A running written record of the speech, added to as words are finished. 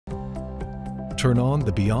Turn on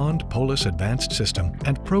the Beyond Polus Advanced system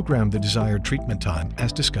and program the desired treatment time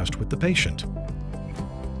as discussed with the patient.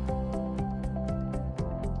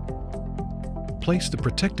 Place the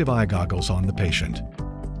protective eye goggles on the patient.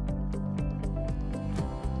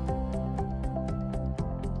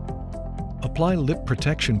 Apply lip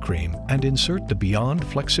protection cream and insert the Beyond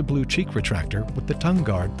FlexiBlue cheek retractor with the tongue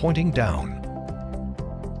guard pointing down.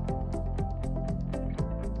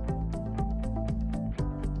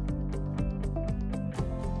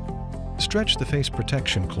 Stretch the face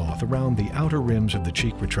protection cloth around the outer rims of the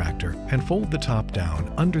cheek retractor and fold the top down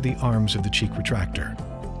under the arms of the cheek retractor.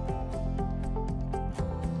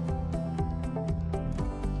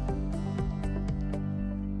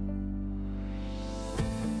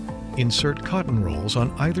 Insert cotton rolls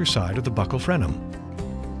on either side of the buccal frenum.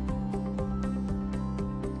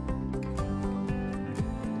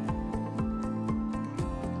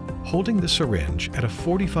 Holding the syringe at a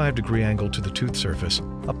 45-degree angle to the tooth surface,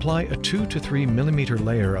 apply a 2 to 3 millimeter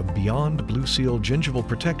layer of Beyond Blue Seal gingival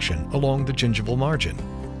protection along the gingival margin.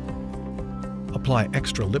 Apply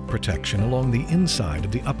extra lip protection along the inside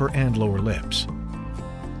of the upper and lower lips.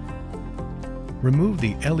 Remove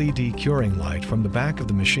the LED curing light from the back of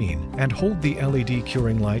the machine and hold the LED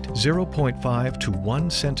curing light 0.5 to 1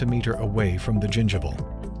 centimeter away from the gingival.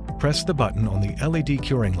 Press the button on the LED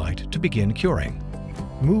curing light to begin curing.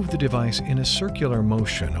 Move the device in a circular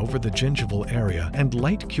motion over the gingival area and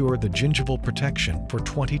light cure the gingival protection for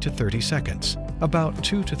 20 to 30 seconds, about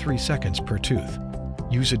 2 to 3 seconds per tooth.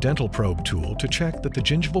 Use a dental probe tool to check that the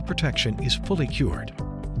gingival protection is fully cured.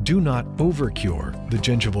 Do not over-cure the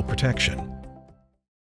gingival protection.